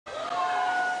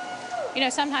you know,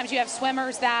 sometimes you have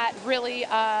swimmers that really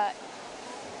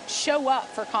show up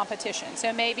for competition.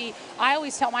 So maybe I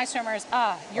always tell my swimmers,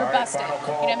 you're busted.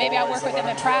 You know, maybe I work with them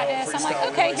in practice. I'm like,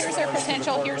 okay, here's their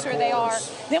potential, here's where they are.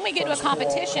 Then we get to a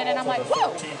competition and I'm like,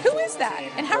 whoa, who is that?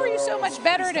 And how are you so much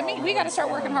better than me? We got to start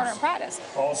working harder in practice.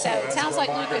 So it sounds like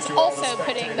Luke is also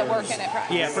putting the work in at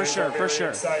practice. Yeah, for sure, for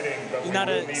sure. Not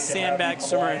a sandbag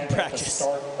swimmer in practice.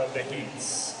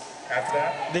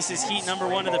 This is heat number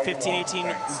 1 of the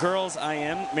 15-18 girls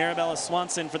IM. Marabella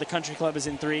Swanson for the Country Club is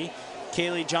in 3.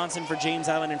 Kaylee Johnson for James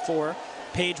Island in 4.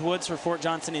 Paige Woods for Fort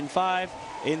Johnson in 5.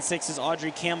 In 6 is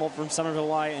Audrey Campbell from Somerville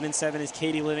Y. And in 7 is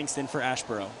Katie Livingston for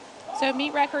Ashboro. So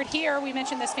meet record here, we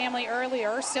mentioned this family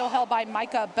earlier, still held by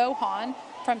Micah Bohan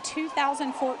from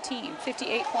 2014,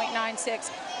 58.96.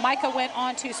 Micah went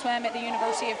on to swim at the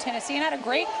University of Tennessee and had a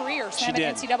great career, swam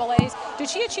at NCAAs. Did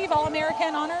she achieve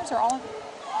All-American honors or all?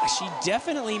 She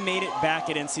definitely made it back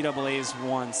at NCAAs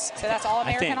once. So that's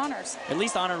All-American honors. At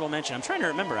least honorable mention. I'm trying to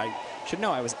remember. I should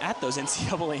know I was at those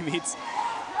NCAA meets.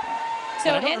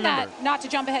 So in that, not to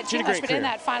jump ahead too much, but in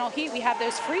that final heat, we have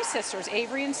those Free sisters,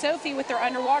 Avery and Sophie with their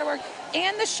underwater work,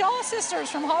 and the Shaw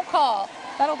sisters from Hall Call.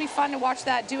 That'll be fun to watch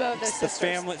that duo of those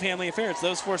sisters. The family affair. It's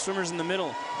those 4 swimmers in the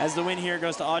middle. As the win here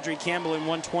goes to Audrey Campbell in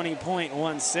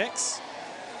 120.16.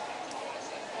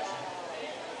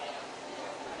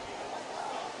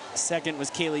 Second was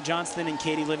Kaylee Johnston and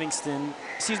Katie Livingston,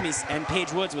 and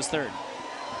Paige Woods was 3rd.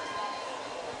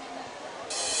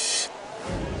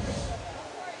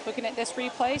 Looking at this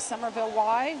replay, Somerville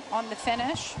Y on the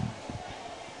finish.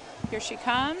 Here she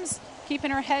comes, keeping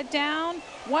her head down.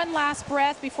 One last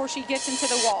breath before she gets into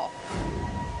the wall.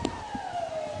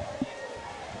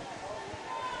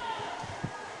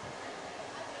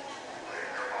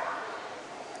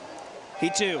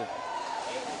 Heat 2.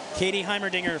 Katie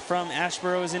Heimerdinger from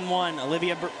Ashboro is in 1.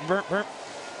 Olivia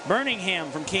Birmingham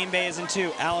from Cane Bay is in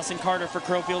 2. Allison Carter for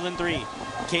Crowfield in 3.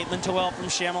 Caitlin Towell from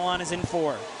Chamelon is in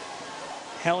 4.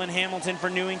 Helen Hamilton for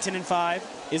Newington in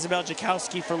 5. Isabel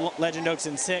Jakowski for Legend Oaks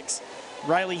in 6.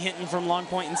 Riley Hinton from Long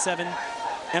Point in 7.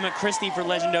 Emma Christie for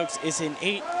Legend Oaks is in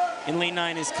 8. In lane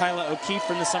 9 is Kyla O'Keefe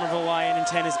from the Somerville Y, and in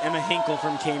 10 is Emma Hinkle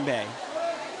from Cane Bay.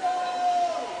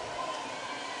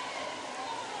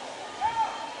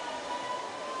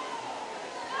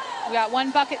 We got one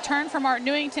bucket turn from our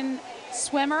Newington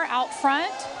swimmer out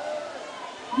front.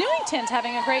 Newington's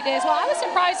having a great day as well. I was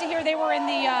surprised to hear they were in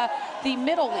the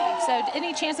middle league. So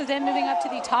any chance of them moving up to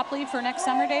the top league for next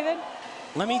summer, David?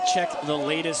 Let me check the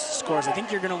latest scores. I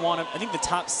think you're going to want to, I think the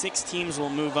top 6 teams will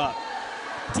move up.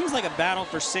 It seems like a battle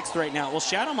for 6th right now. Well,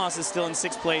 Shadow Moss is still in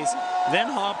 6th place, then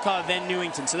Hobcaw, then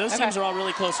Newington. So those teams are all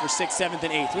really close for 6th, 7th,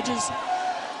 and 8th, which is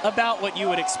about what you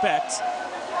would expect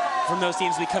from those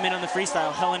teams. We come in on the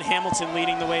freestyle. Helen Hamilton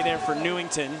leading the way there for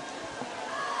Newington.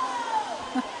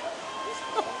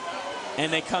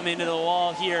 And they come into the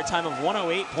wall here, a time of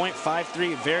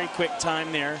 108.53. Very quick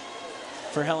time there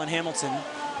for Helen Hamilton.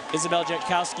 Isabel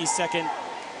Jatkowski second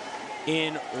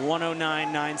in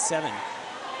 109.97.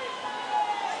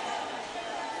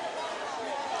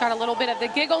 Got a little bit of the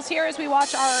giggles here as we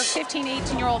watch our 15,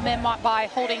 18-year-old men walk by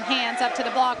holding hands up to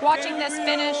the block. Watching this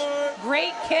finish,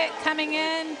 great kick coming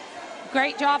in.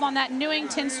 Great job on that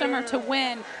Newington swimmer to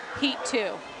win Heat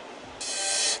 2.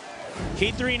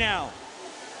 Heat 3 now.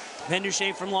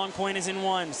 Venduche from Long Point is in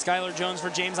 1. Skylar Jones for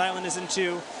James Island is in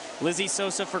 2. Lizzie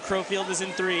Sosa for Crowfield is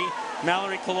in 3.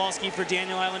 Mallory Kowalski for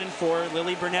Daniel Island in 4.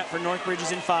 Lily Burnett for Northbridge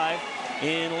is in 5.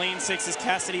 In lane 6 is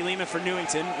Cassidy Lima for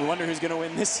Newington. We wonder who's going to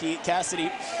win this heat.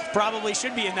 Cassidy probably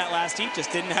should be in that last heat,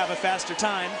 just didn't have a faster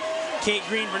time. Kate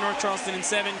Green for North Charleston in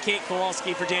 7. Kate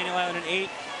Kowalski for Daniel Island in 8.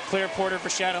 Claire Porter for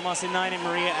Shadow Moss in 9, and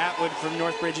Maria Atwood from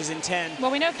Northbridge is in 10.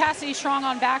 Well, we know Cassidy's strong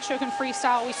on backstroke and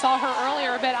freestyle. We saw her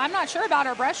earlier, but I'm not sure about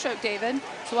her breaststroke, David.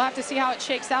 So we'll have to see how it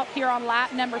shakes out here on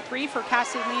lap number 3 for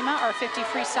Cassidy Lima, our 50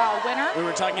 freestyle winner. We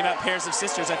were talking about pairs of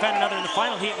sisters. I found another in the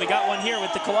final heat, and we got one here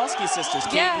with the Kowalski sisters,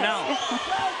 Kate and Mel.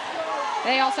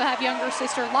 They also have younger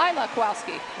sister Lila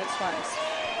Kowalski that swims.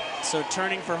 So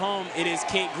turning for home, it is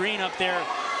Kate Green up there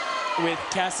with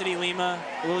Cassidy Lima,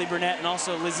 Lily Burnett, and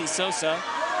also Lizzie Sosa.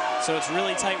 So it's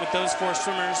really tight with those 4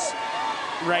 swimmers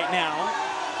right now.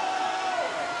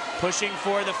 Pushing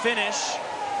for the finish,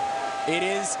 it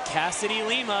is Cassidy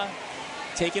Lima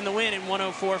taking the win in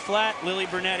 104 flat. Lily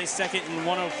Burnett is second in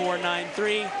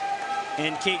 104.93,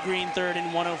 and Kate Green third in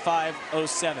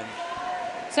 105.07.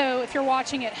 So if you're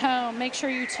watching at home, make sure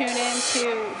you tune in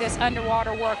to this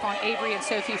underwater work on Avery and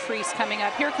Sophie Freese coming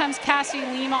up. Here comes Cassie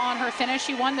Lima on her finish.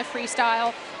 She won the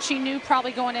freestyle. She knew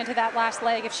probably going into that last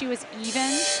leg, if she was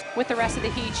even with the rest of the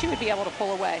heat, she would be able to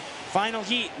pull away. Final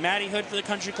heat, Maddie Hood for the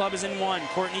Country Club is in 1.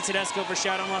 Courtney Tedesco for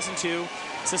Shadow Moss in 2.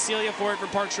 Cecilia Ford for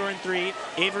Park Shore in 3.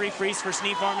 Avery Freese for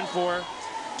Sneak Farm in 4.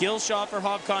 Gil Shaw for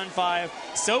Hobcaw in 5.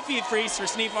 Sophie Freese for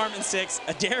Sneak Farm in 6.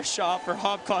 Adair Shaw for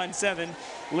Hobcaw in 7.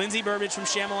 Lindsay Burbage from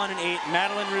Chamelon in 8.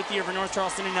 Madeline Ruthier for North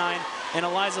Charleston in 9. And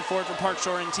Eliza Ford for Park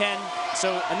Shore in 10.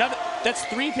 So that's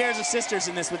 3 pairs of sisters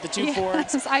in this with the 2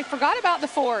 Fords. I forgot about the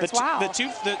Fords. Wow. The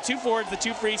two Fords, the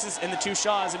 2 Freeses, and the 2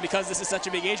 Shaws. And because this is such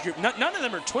a big age group, none of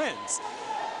them are twins.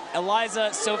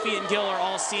 Eliza, Sophie, and Gil are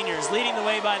all seniors. Leading the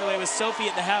way, by the way, was Sophie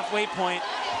at the halfway point.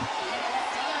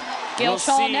 Gil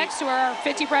Shaw next to her, our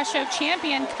 50 breaststroke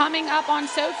champion, coming up on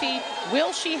Sophie.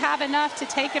 Will she have enough to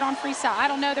take it on freestyle? I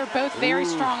don't know. They're both very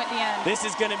strong at the end. This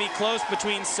is going to be close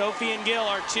between Sophie and Gil,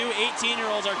 our 2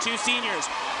 18-year-olds, our 2 seniors,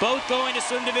 both going to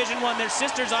swim Division I. Their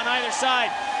sisters on either side.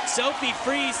 Sophie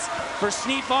Freese for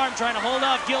Sneak Farm trying to hold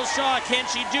off Gil Shaw. Can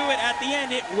she do it at the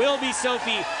end? It will be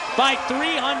Sophie by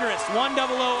 300ths.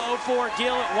 1:00:04,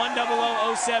 Gil at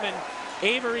 1:00:07.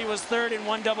 Avery was third in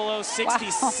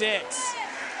 1:00:66. Wow.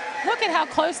 Look at how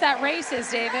close that race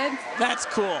is, David. That's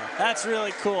cool. That's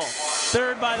really cool.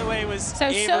 Third, by the way, was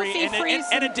Avery,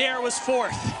 and Adair was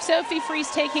 4th. Sophie Freese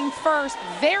taking first,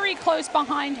 very close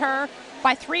behind her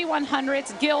by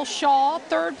 3/100ths. Gil Shaw,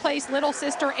 3rd place little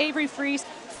sister Avery Freese,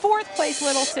 4th place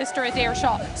little sister Adair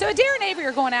Shaw. So Adair and Avery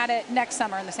are going at it next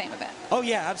summer in the same event. Oh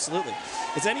yeah, absolutely.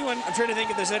 Is anyone? I'm trying to think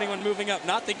if there's anyone moving up,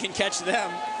 not that can catch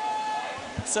them.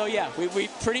 So yeah, we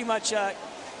pretty much.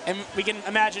 And we can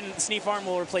imagine Sneak Farm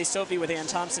will replace Sophie with Ann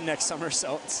Thompson next summer,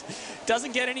 so it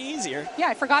doesn't get any easier. Yeah,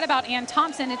 I forgot about Ann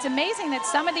Thompson. It's amazing that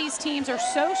some of these teams are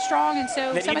so strong and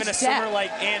so much even a depth. swimmer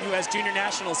like Ann, who has junior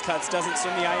nationals cuts, doesn't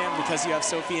swim the IM because you have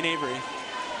Sophie and Avery.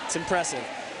 It's impressive.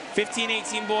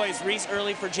 15-18 boys. Reese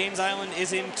Early for James Island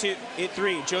is in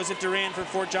 3. Joseph Duran for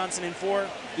Fort Johnson in 4.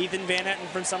 Ethan Van Etten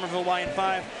from Somerville Y in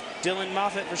 5. Dylan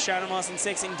Moffitt for Shadow Moss in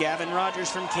 6. And Gavin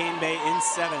Rogers from Cane Bay in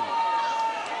 7.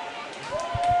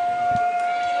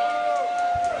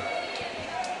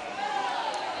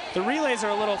 The relays are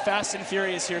a little fast and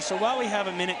furious here, so while we have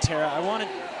a minute, Tara, I want to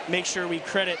make sure we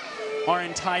credit our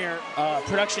entire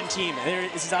production team.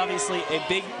 This is obviously a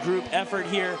big group effort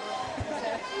here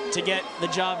to get the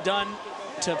job done,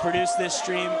 to produce this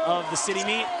stream of the city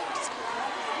meet.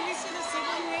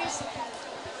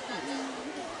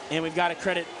 And we've got to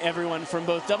credit everyone from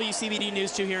both WCBD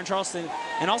News 2 here in Charleston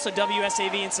and also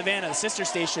WSAV in Savannah, the sister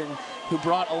station, who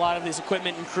brought a lot of this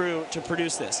equipment and crew to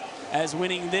produce this. As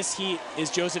winning this heat is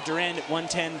Joseph Durand at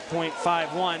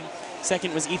 110.51.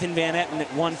 Second was Ethan Van Etten at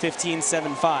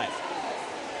 115.75.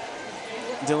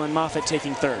 Dylan Moffitt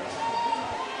taking third.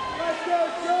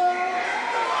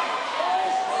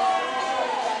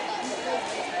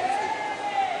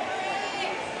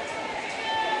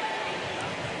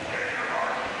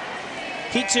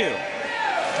 Heat 2.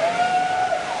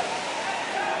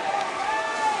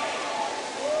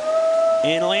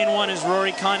 In lane 1 is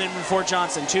Rory Condon from Fort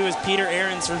Johnson. 2 is Peter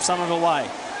Ahrens from Somerville Y.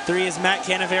 3 is Matt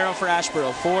Canavero for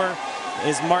Asheboro. 4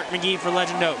 is Mark McGee for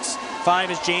Legend Oaks.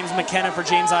 5 is James McKenna for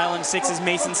James Island. 6 is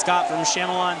Mason Scott from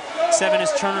Chamelon. 7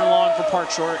 is Turner Long for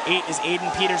Park Shore. 8 is Aiden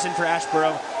Peterson for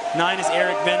Asheboro. 9 is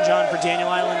Eric Venjon for Daniel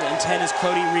Island. And 10 is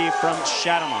Cody Reeve from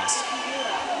Shadow Moss.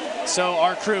 So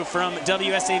our crew from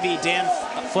WSAV, Dan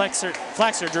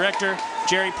Flaxer, director,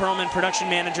 Jerry Perlman, production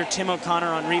manager, Tim O'Connor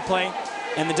on replay,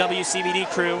 and the WCBD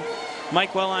crew,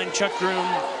 Mike Welline, Chuck Groom,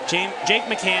 Jake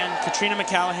McCann, Katrina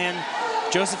McCallahan,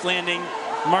 Joseph Landing,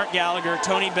 Mark Gallagher,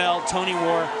 Tony Bell, Tony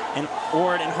Ward, and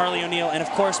Harley O'Neill, and of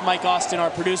course Mike Austin,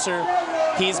 our producer.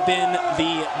 He's been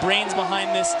the brains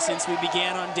behind this since we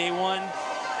began on day 1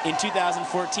 in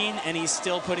 2014, and he's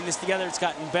still putting this together. It's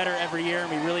gotten better every year, and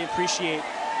we really appreciate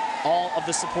all of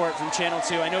the support from Channel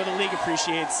 2. I know the league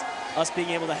appreciates us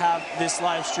being able to have this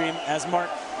live stream as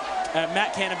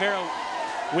Matt Canavero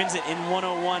wins it in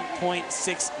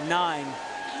 101.69.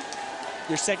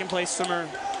 Your second place swimmer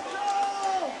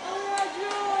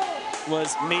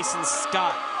was Mason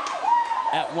Scott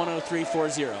at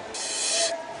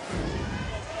 103.40.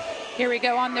 Here we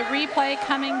go on the replay,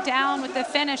 coming down with the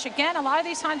finish. Again, a lot of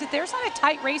these times, if there's not a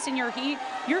tight race in your heat,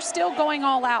 you're still going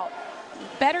all out.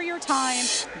 Better your time,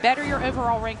 better your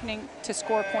overall ranking to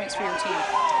score points for your team.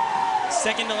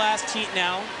 Second to last heat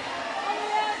now.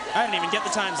 I didn't even get the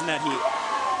times in that heat.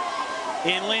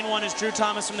 In lane 1 is Drew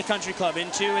Thomas from the Country Club. In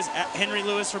 2 is Henry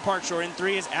Lewis for Park Shore. In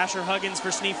 3 is Asher Huggins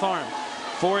for Sneak Farm.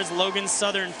 4 is Logan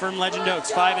Southern from Legend Oaks.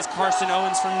 5 is Carson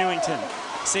Owens from Newington.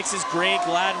 6 is Greg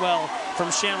Gladwell from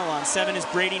Chamelon. 7 is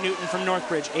Brady Newton from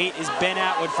Northbridge. 8 is Ben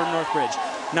Atwood from Northbridge.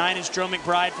 9 is Joe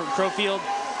McBride from Crowfield.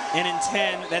 And in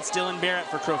 10, that's Dylan Barrett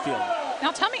for Crowfield.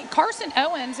 Now tell me, Carson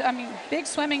Owens, I mean, big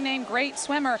swimming name, great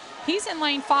swimmer. He's in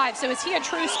lane 5, so is he a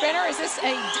true sprinter? Is this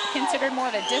considered more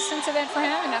of a distance event for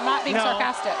him? And I'm not being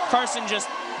sarcastic. Carson just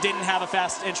didn't have a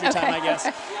fast entry time, I guess.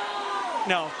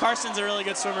 No, Carson's a really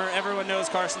good swimmer. Everyone knows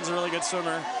Carson's a really good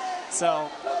swimmer.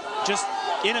 So just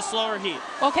in a slower heat.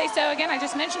 Okay, so again, I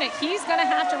just mentioned it. He's going to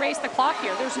have to race the clock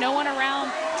here. There's no one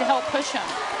around to help push him.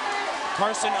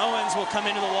 Carson Owens will come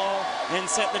into the wall and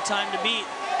set the time to beat,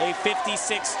 a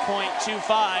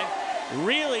 56.25.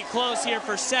 Really close here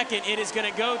for second. It is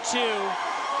going to go to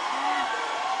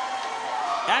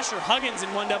Asher Huggins in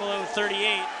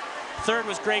 1:00:38. Third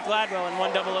was Greg Gladwell in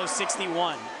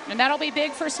 1:00:61. And that'll be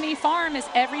big for Smee Farm as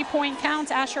every point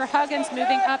counts. Asher Huggins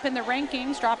moving up in the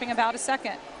rankings, dropping about a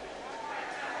second.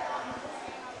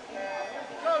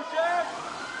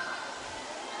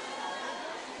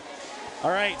 All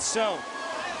right, so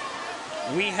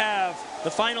we have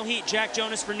the final heat. Jack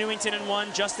Jonas for Newington in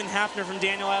 1, Justin Hafner from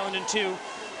Daniel Island in 2,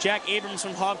 Jack Abrams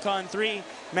from Hobcon 3,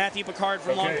 Matthew Picard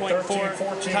from Long Point in 4,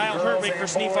 Kyle Herwig for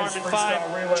Smee Farm in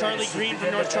 5, Charlie Green from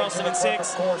North Charleston in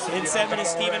 6, in 7 is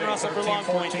Stephen Russell for Long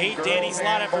Point, 8 Danny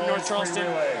Zlata from North Charleston,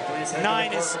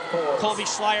 9 is Colby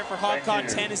Schleier for Hobcon,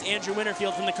 10 is Andrew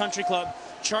Winterfield from the Country Club.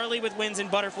 Charlie with wins in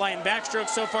butterfly and backstroke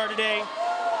so far today.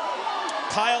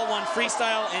 Kyle won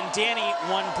freestyle and Danny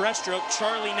won breaststroke.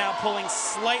 Charlie now pulling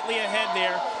slightly ahead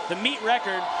there. The meet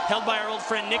record held by our old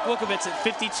friend Nick Wukovitz at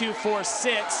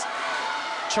 52.46.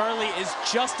 Charlie is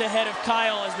just ahead of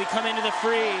Kyle as we come into the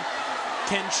free.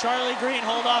 Can Charlie Green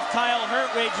hold off Kyle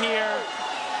Hertwig here?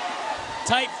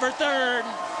 Tight for third.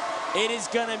 It is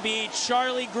gonna be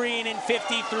Charlie Green in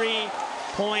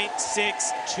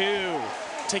 53.62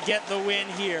 to get the win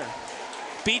here.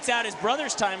 Beats out his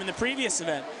brother's time in the previous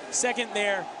event. Second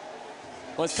there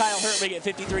was Kyle Hertwig at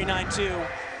 53.92.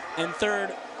 And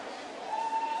third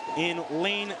in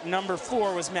lane number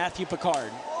 4 was Matthew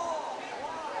Picard.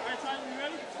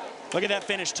 Look at that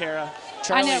finish, Tara.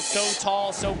 Charlie's so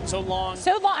tall, so long.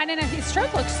 So long, I don't know, his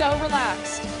stroke looks so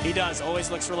relaxed. He does,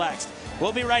 always looks relaxed.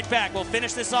 We'll be right back. We'll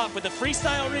finish this off with the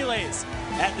freestyle relays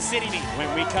at the City Meet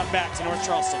when we come back to North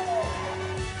Charleston.